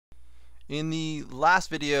In the last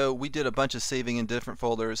video, we did a bunch of saving in different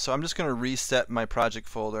folders, so I'm just going to reset my project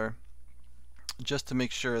folder just to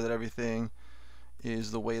make sure that everything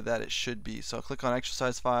is the way that it should be. So I'll click on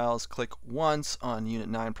exercise files, click once on Unit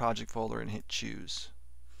 9 project folder, and hit choose.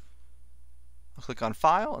 I'll click on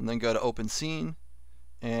file and then go to open scene,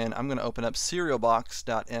 and I'm going to open up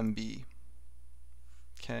serialbox.mb.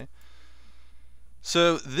 Okay.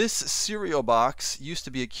 So this cereal box used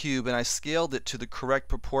to be a cube, and I scaled it to the correct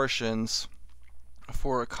proportions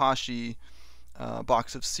for a Kashi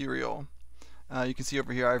box of cereal. You can see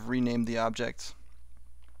over here I've renamed the object.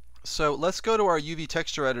 So let's go to our UV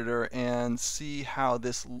texture editor and see how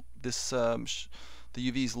the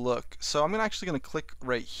UVs look. So I'm actually going to click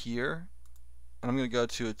right here, and I'm going to go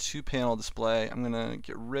to a 2-panel display. I'm going to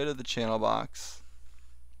get rid of the channel box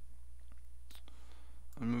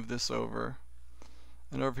and move this over.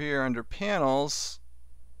 And over here under panels,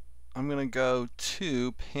 I'm going to go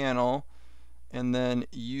to panel and then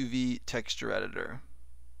UV texture editor.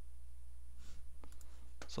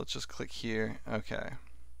 So let's just click here. Okay.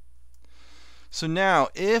 So now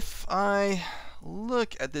if I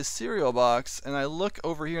look at this cereal box and I look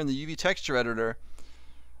over here in the UV texture editor,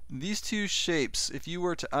 these two shapes, if you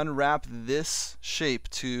were to unwrap this shape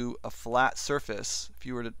to a flat surface, if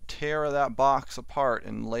you were to tear that box apart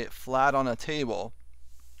and lay it flat on a table,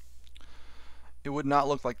 it would not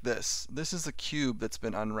look like this. This is a cube that's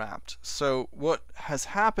been unwrapped. So what has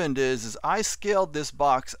happened is I scaled this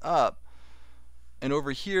box up, and over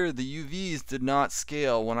here the UVs did not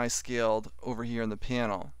scale when I scaled over here in the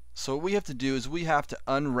panel. So what we have to do is we have to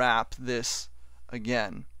unwrap this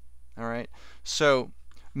again. Alright, so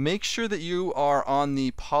make sure that you are on the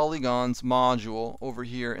polygons module over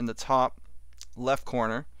here in the top left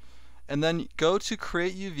corner, and then go to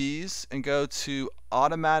create UVs and go to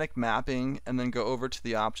automatic mapping and then go over to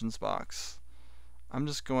the options box. I'm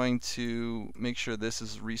just going to make sure this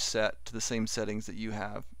is reset to the same settings that you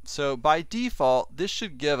have. So by default, this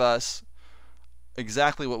should give us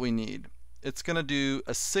exactly what we need. It's going to do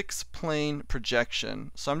a 6-plane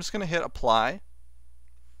projection. So I'm just going to hit apply,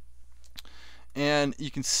 and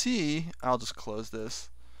you can see, I'll just close this.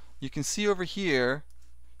 You can see over here,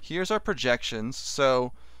 here's our projections.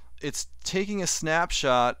 So it's taking a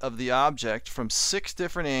snapshot of the object from 6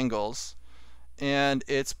 different angles, and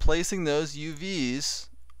it's placing those UVs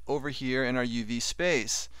over here in our UV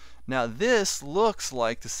space. Now this looks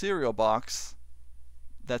like the cereal box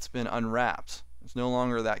that's been unwrapped. It's no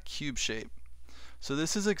longer that cube shape. So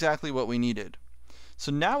this is exactly what we needed.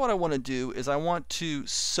 So now what I want to do is I want to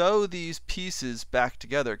sew these pieces back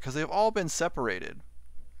together because they've all been separated.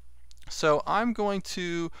 So I'm going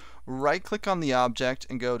to right click on the object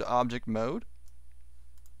and go to object mode.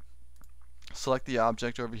 Select the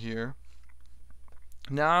object over here.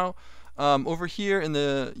 Now over here in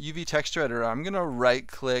the UV texture editor, I'm going to right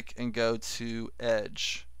click and go to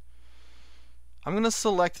edge. I'm going to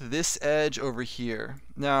select this edge over here.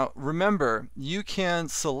 Now remember, you can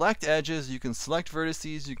select edges, you can select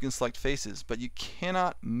vertices, you can select faces, but you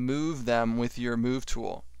cannot move them with your move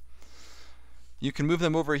tool. You can move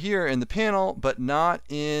them over here in the panel, but not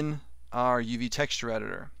in our UV texture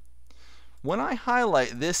editor. When I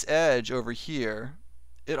highlight this edge over here,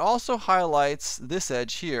 it also highlights this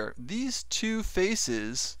edge here. These two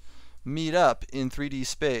faces meet up in 3D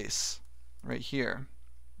space right here.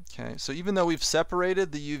 Okay, so even though we've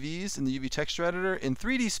separated the UVs in the UV texture editor, in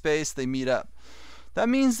 3D space they meet up. That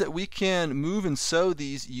means that we can move and sew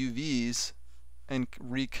these UVs and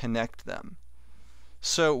reconnect them.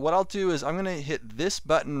 So what I'll do is I'm going to hit this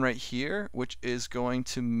button right here, which is going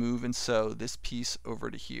to move and sew this piece over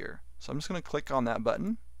to here. So I'm just going to click on that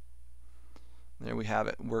button. There we have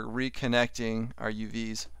it. We're reconnecting our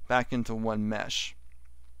UVs back into one mesh.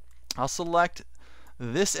 I'll select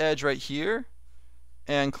this edge right here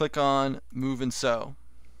and click on move and sew.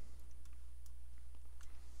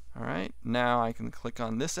 Alright, now I can click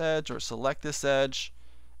on this edge or select this edge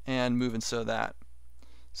and move and sew that.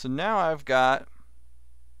 So now I've got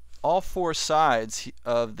all 4 sides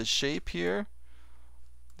of the shape here.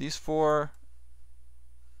 These 4,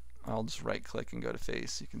 I'll just right click and go to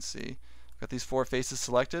face. You can see I've got these 4 faces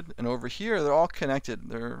selected, and over here they're all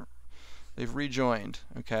connected. They've rejoined.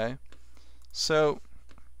 Okay, so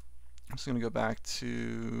I'm just going to go back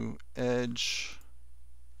to edge,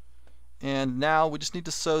 and now we just need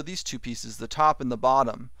to sew these 2 pieces, the top and the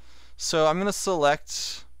bottom. So I'm going to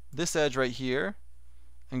select this edge right here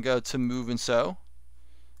and go to move and sew,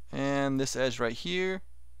 and this edge right here,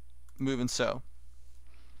 move and sew.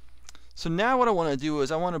 So now what I want to do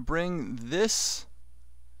is I want to bring this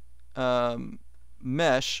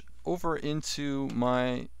mesh over into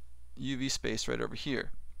my UV space right over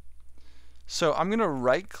here. So I'm going to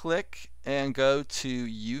right click and go to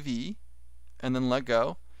UV and then let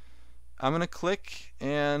go. I'm going to click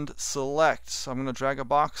and select. So I'm going to drag a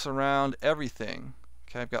box around everything.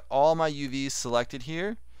 Okay, I've got all my UVs selected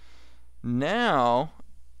here. Now,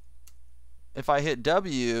 if I hit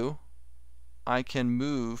W, I can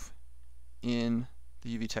move in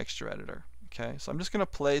the UV texture editor. Okay, so I'm just going to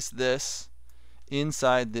place this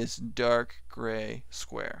inside this dark gray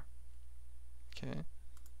square. Okay.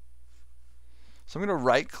 So I'm going to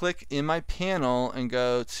right click in my panel and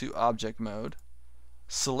go to object mode.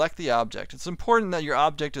 Select the object. It's important that your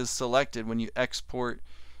object is selected when you export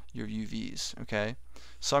your UVs. Okay.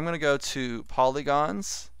 So I'm going to go to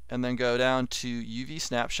polygons and then go down to UV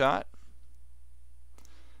snapshot.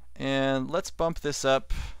 And let's bump this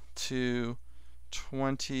up to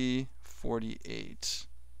 2048.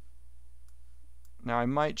 Now I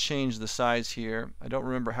might change the size here. I don't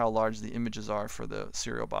remember how large the images are for the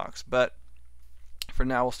serial box, but for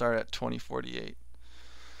now we'll start at 2048.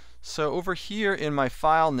 So over here in my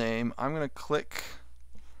file name, I'm going to click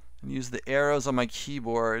and use the arrows on my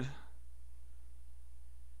keyboard,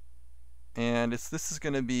 and this is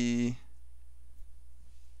going to be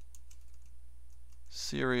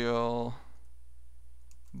serial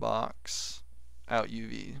box out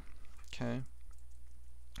UV. Okay.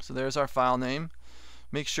 So there's our file name.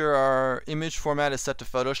 Make sure our image format is set to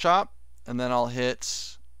Photoshop, and then I'll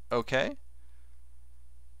hit OK.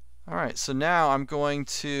 Alright, so now I'm going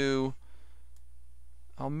to,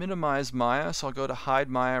 I'll minimize Maya, so I'll go to hide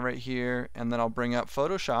Maya right here, and then I'll bring up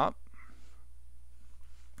Photoshop.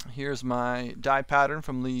 Here's my dye pattern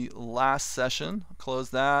from the last session. I'll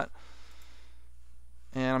close that.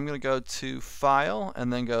 And I'm going to go to File,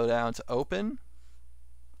 and then go down to Open.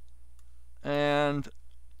 And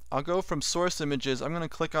I'll go from Source Images. I'm going to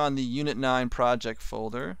click on the Unit 9 project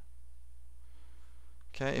folder.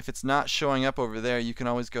 Okay, if it's not showing up over there, you can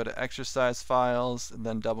always go to Exercise Files and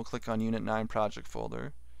then double click on Unit 9 project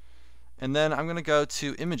folder. And then I'm going to go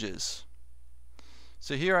to Images.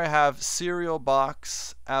 So here I have serial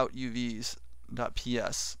box out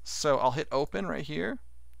UVs.ps. So I'll hit Open right here.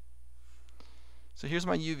 So here's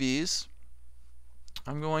my UVs.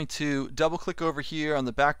 I'm going to double click over here on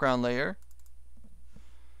the background layer,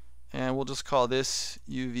 and we'll just call this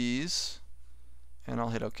UVs, and I'll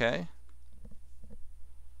hit OK.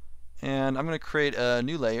 And I'm going to create a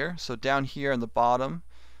new layer. So down here on the bottom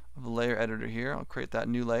of the layer editor here, I'll create that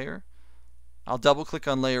new layer. I'll double click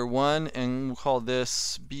on layer 1 and we'll call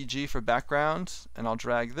this BG for background, and I'll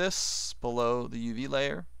drag this below the UV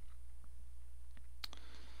layer.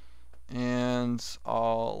 And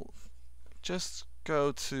I'll just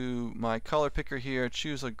go to my color picker here,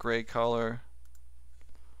 choose a gray color,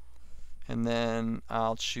 and then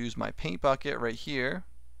I'll choose my paint bucket right here,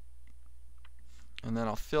 and then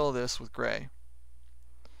I'll fill this with gray.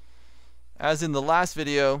 As in the last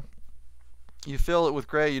video, you fill it with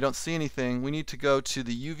gray, you don't see anything. We need to go to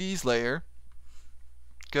the UVs layer,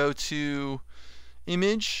 go to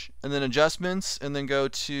Image, and then Adjustments, and then go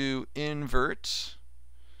to Invert.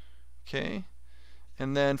 Okay,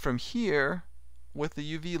 and then from here, with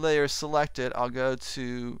the UV layer selected, I'll go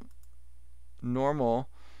to Normal,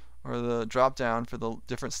 or the drop down for the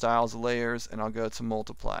different styles of layers, and I'll go to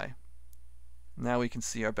Multiply. Now we can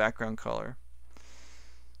see our background color.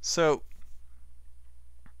 So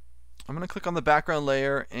I'm going to click on the background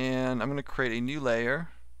layer, and I'm going to create a new layer,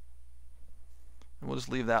 and we'll just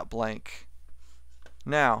leave that blank.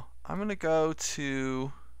 Now I'm going to go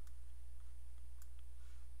to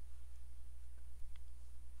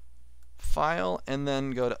File and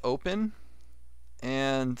then go to Open,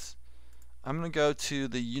 and I'm going to go to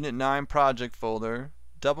the Unit 9 project folder,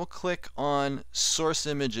 double click on Source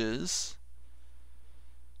Images,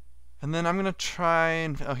 and then I'm going to try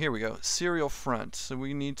and, oh, here we go, Serial Front. So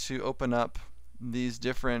we need to open up these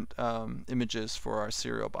different images for our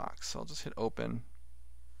serial box. So I'll just hit Open.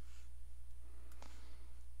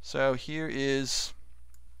 So here is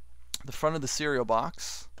the front of the serial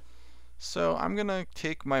box. So I'm going to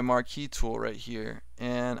take my marquee tool right here,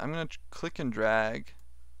 and I'm going to click and drag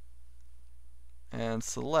and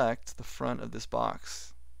select the front of this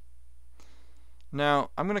box. Now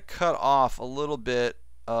I'm going to cut off a little bit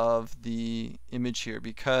of the image here,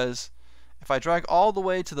 because if I drag all the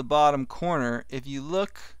way to the bottom corner, if you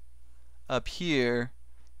look up here,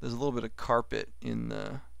 there's a little bit of carpet in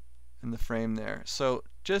the frame there. So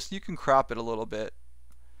just, you can crop it a little bit.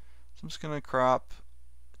 So I'm just going to crop,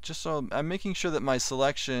 just so I'm making sure that my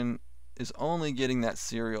selection is only getting that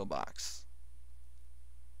serial box.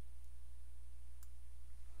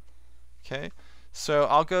 Okay, so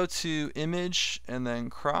I'll go to Image and then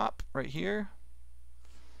Crop right here,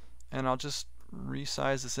 and and I'll just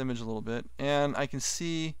resize this image a little bit, and I can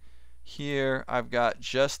see here I've got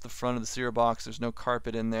just the front of the cereal box. There's no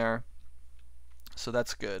carpet in there, so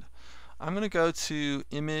that's good. I'm going to go to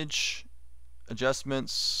Image,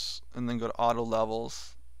 Adjustments, and then go to Auto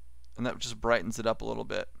Levels, and that just brightens it up a little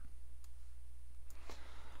bit.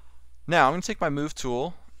 Now I'm going to take my Move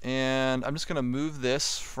tool, and I'm just going to move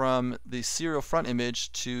this from the serial front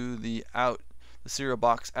image to the serial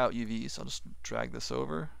box out UV. So I'll just drag this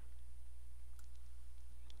over.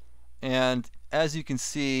 And as you can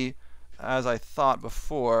see, as I thought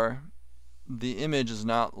before, the image is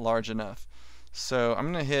not large enough. So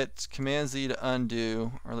I'm going to hit Command Z to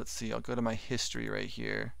undo, or let's see, I'll go to my history right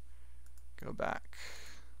here, go back.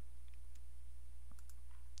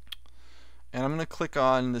 And I'm going to click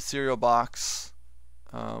on the serial box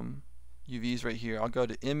UVs right here. I'll go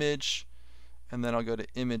to Image, and then I'll go to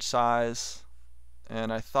Image Size.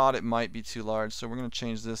 And I thought it might be too large, so we're going to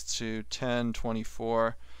change this to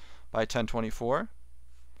 1024 by 1024, and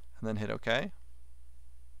then hit OK.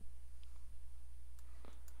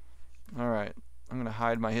 Alright, I'm going to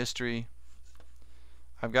hide my history.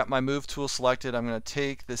 I've got my Move tool selected. I'm going to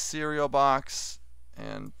take the serial box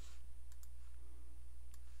and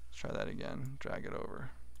try that again, drag it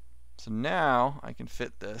over. So now I can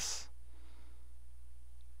fit this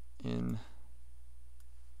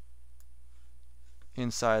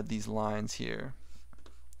inside these lines here.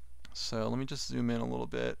 So let me just zoom in a little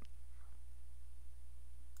bit.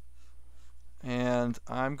 And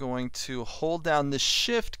I'm going to hold down the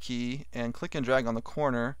Shift key and click and drag on the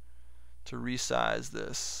corner to resize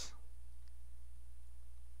this.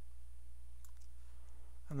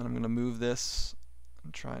 And then I'm going to move this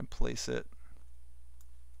and try and place it.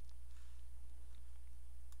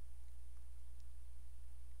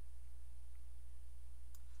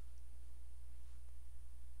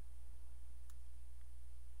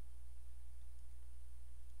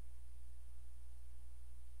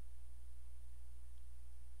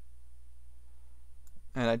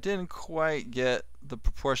 And I didn't quite get the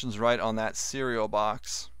proportions right on that cereal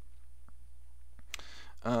box,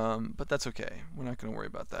 but that's okay. We're not going to worry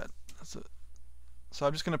about that. That's it. So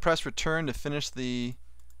I'm just going to press Return to finish the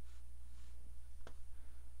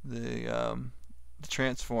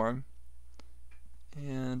transform.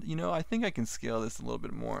 And you know, I think I can scale this a little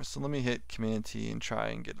bit more. So let me hit Command T and try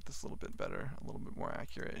and get this a little bit better, a little bit more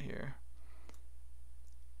accurate here.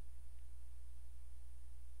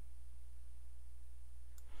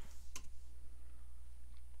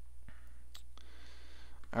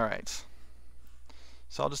 Alright,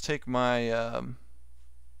 so I'll just take my,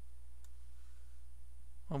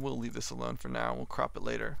 we'll leave this alone for now, we'll crop it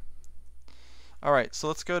later. Alright, so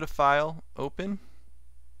let's go to File, Open,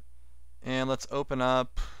 and let's open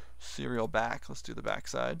up Serial Back. Let's do the back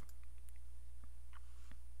side.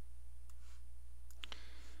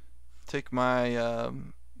 Take my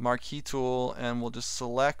marquee tool and we'll just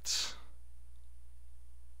select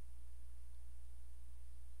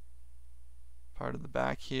part of the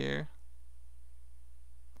back here,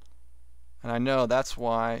 and I know that's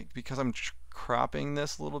why, because I'm cropping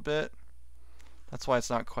this a little bit, that's why it's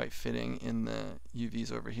not quite fitting in the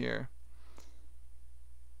UVs over here.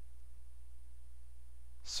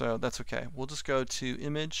 So that's okay. We'll just go to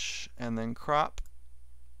Image and then Crop.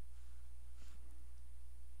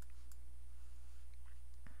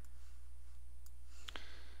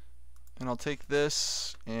 And I'll take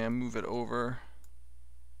this and move it over.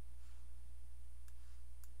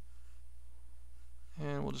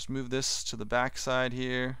 And we'll just move this to the back side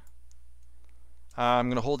here. I'm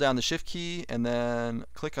going to hold down the Shift key and then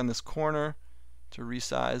click on this corner to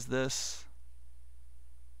resize this.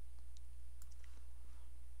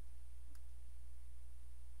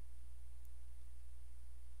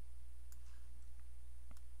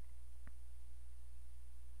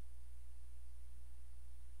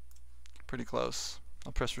 Pretty close.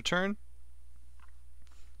 I'll press Return.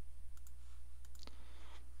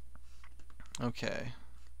 Okay.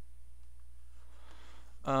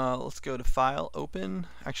 Let's go to File, Open.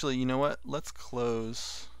 Actually, you know what? Let's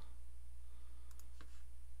close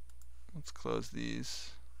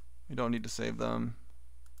these. We don't need to save them.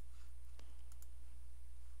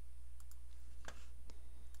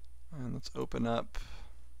 And let's open up.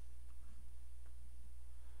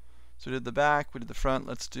 So we did the back, we did the front,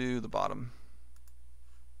 let's do the bottom.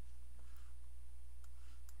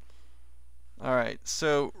 Alright,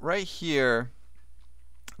 so right here,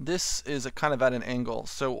 this is a kind of at an angle.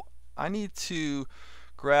 So I need to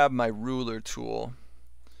grab my ruler tool.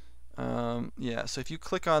 Yeah, so if you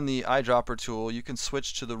click on the eyedropper tool, you can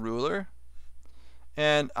switch to the ruler.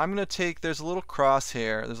 And I'm going to take, there's a little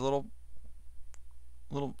crosshair, there's a little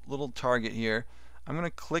little target here. I'm going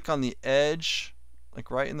to click on the edge,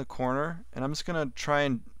 like right in the corner, and I'm just going to try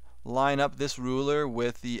and line up this ruler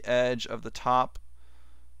with the edge of the top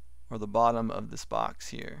or the bottom of this box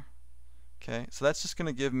here. Okay, so that's just going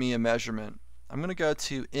to give me a measurement. I'm going to go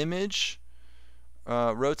to Image,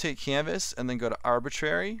 Rotate Canvas, and then go to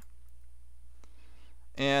Arbitrary.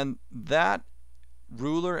 And that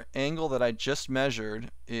ruler angle that I just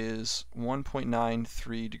measured is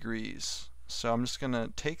 1.93 degrees. So I'm just going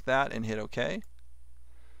to take that and hit OK.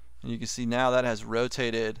 And you can see now that has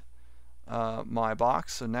rotated my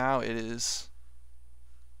box. So now it is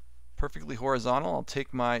perfectly horizontal. I'll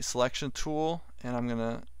take my selection tool and I'm going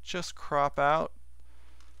to just crop out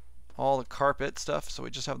all the carpet stuff so we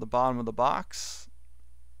just have the bottom of the box.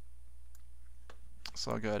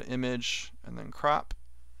 So I'll go to Image and then Crop.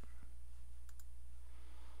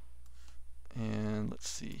 And let's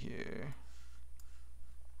see here.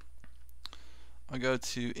 I'll go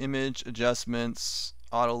to Image, Adjustments,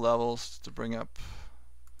 Auto Levels to bring up.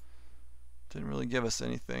 Didn't really give us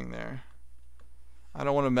anything there. I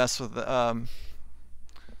don't want to mess with the, I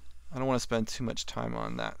don't want to spend too much time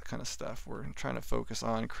on that kind of stuff. We're trying to focus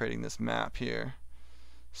on creating this map here.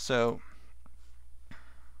 So I'm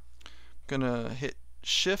gonna hit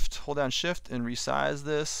Shift, hold down Shift and resize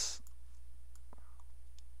this.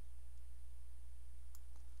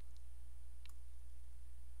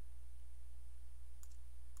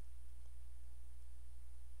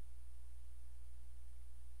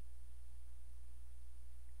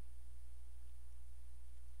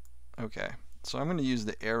 Okay, so I'm going to use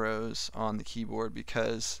the arrows on the keyboard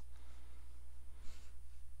because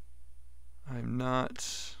I'm not,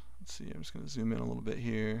 let's see, I'm just going to zoom in a little bit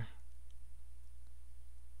here.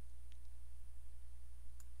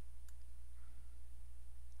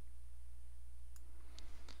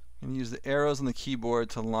 I'm going to use the arrows on the keyboard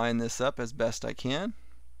to line this up as best I can.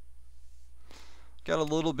 Got a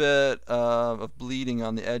little bit of bleeding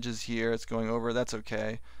on the edges here. It's going over. That's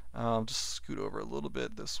okay. I'll just scoot over a little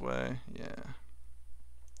bit this way. Yeah.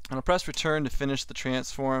 And I'll press return to finish the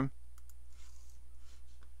transform.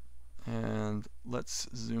 And let's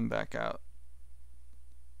zoom back out.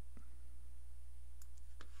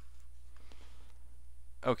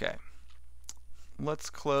 Okay. Let's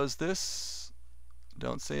close this.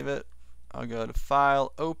 Don't save it. I'll go to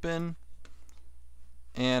File, Open.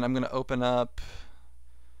 And I'm going to open up,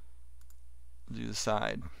 do the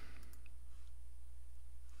side.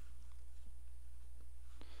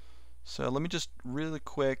 So let me just really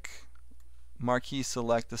quick marquee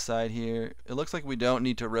select the side here. It looks like we don't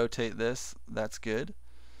need to rotate this. That's good.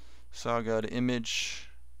 So I'll go to Image,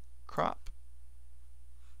 Crop.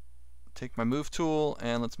 Take my Move tool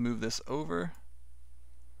and let's move this over.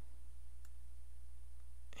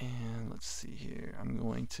 And let's see here. I'm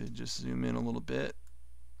going to just zoom in a little bit.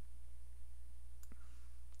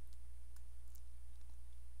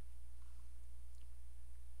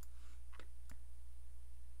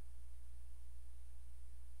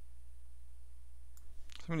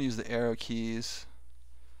 I'm going to use the arrow keys,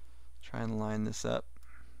 try and line this up.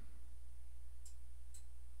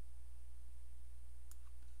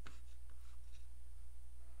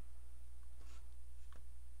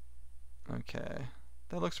 Okay,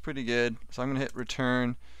 that looks pretty good. So I'm going to hit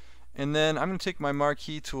return, and then I'm going to take my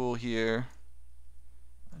marquee tool here.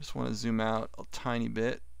 I just want to zoom out a tiny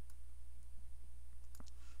bit.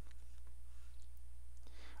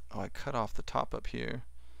 Oh, I cut off the top up here.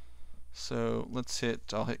 So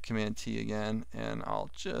I'll hit Command T again, and I'll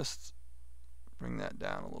just bring that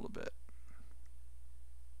down a little bit.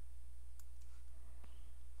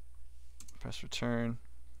 Press return.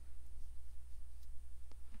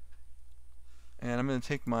 And I'm going to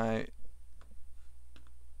take my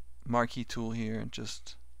marquee tool here and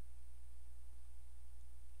just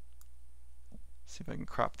see if I can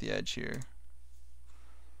crop the edge here.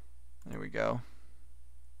 There we go.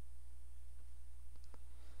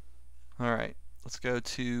 Alright, let's go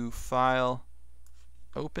to File,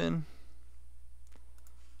 Open.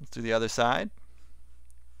 Let's do the other side.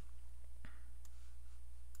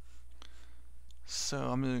 So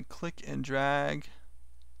I'm going to click and drag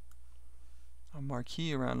a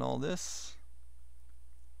marquee around all this.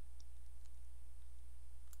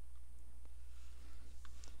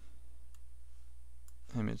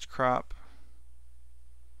 Image crop.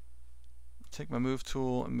 Take my Move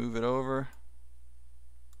tool and move it over.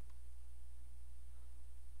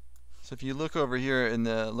 So if you look over here in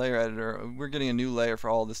the layer editor, we're getting a new layer for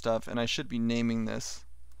all this stuff, and I should be naming this.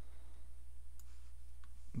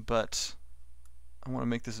 But I want to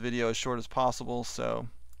make this video as short as possible, so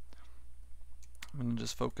I'm going to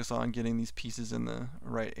just focus on getting these pieces in the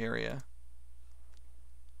right area.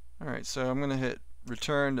 Alright, so I'm going to hit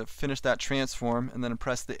return to finish that transform and then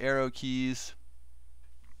press the arrow keys,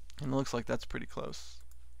 and it looks like that's pretty close.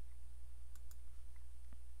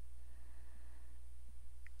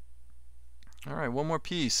 Alright, one more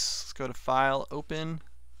piece. Let's go to File, Open,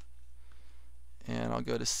 and I'll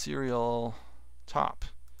go to Serial Top.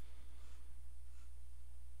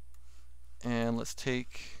 And let's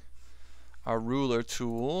take our ruler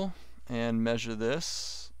tool and measure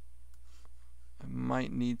this. I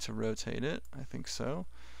might need to rotate it. I think so.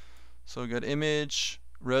 So go to Image,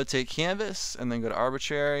 Rotate Canvas, and then go to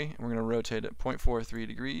Arbitrary, and we're going to rotate it 0.43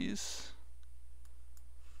 degrees.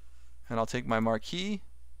 And I'll take my marquee,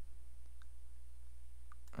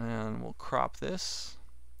 and we'll crop this.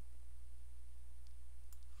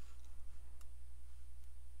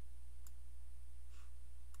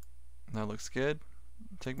 That looks good.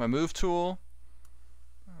 Take my move tool.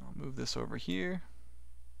 I'll move this over here.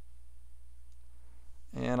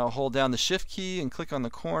 And I'll hold down the shift key and click on the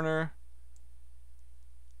corner.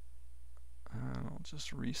 And I'll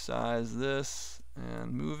just resize this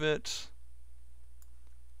and move it.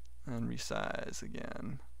 And resize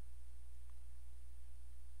again.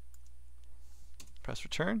 Press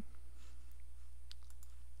return.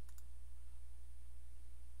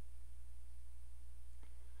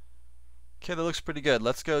 Okay, that looks pretty good.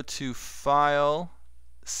 Let's go to File,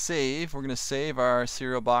 Save. We're going to save our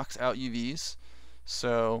serial box out UVs.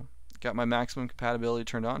 So, got my maximum compatibility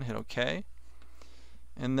turned on, hit OK.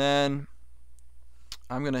 And then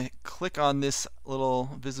I'm going to click on this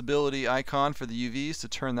little visibility icon for the UVs to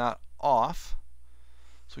turn that off.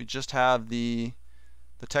 So we just have the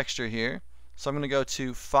texture here. So I'm going to go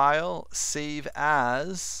to File, Save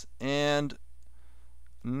As, and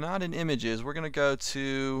not in Images. We're going to go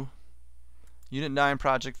to Unit 9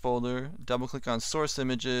 project folder, double click on source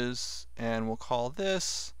images, and we'll call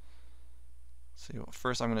this, see, well,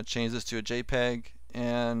 first I'm going to change this to a JPEG,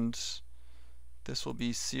 and this will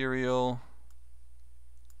be serial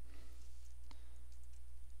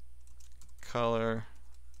color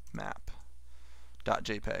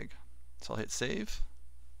map.jpg. So I'll hit save.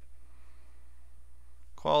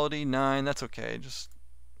 Quality 9, that's okay,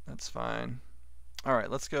 that's fine. Alright,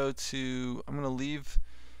 let's go to, I'm going to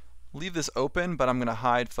leave this open, but I'm going to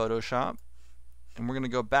hide Photoshop, and we're going to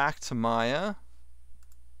go back to Maya,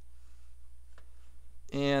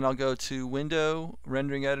 and I'll go to Window,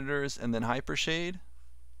 Rendering Editors, and then Hypershade.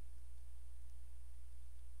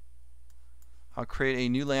 I'll create a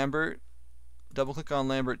new Lambert, double click on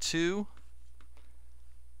Lambert 2,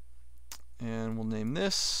 and we'll name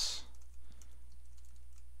this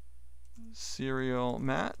Serial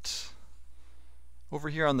Matte. Over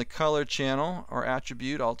here on the color channel or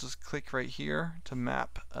attribute, I'll just click right here to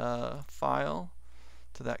map a file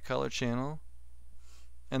to that color channel.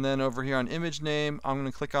 And then over here on image name, I'm going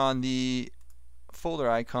to click on the folder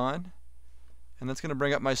icon, and that's going to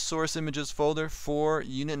bring up my source images folder for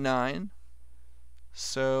Unit 9.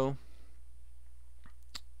 So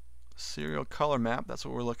serial color map, that's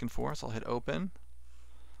what we're looking for, so I'll hit open.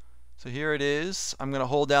 So here it is. I'm going to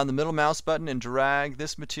hold down the middle mouse button and drag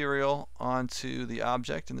this material onto the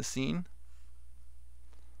object in the scene.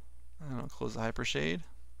 And I'll close the hypershade.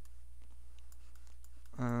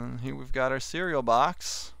 And here we've got our serial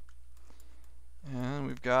box. And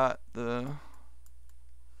we've got the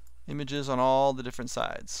images on all the different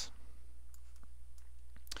sides.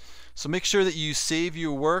 So make sure that you save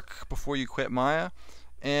your work before you quit Maya,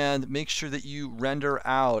 and make sure that you render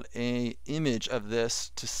out an image of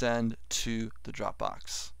this to send to the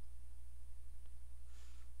Dropbox.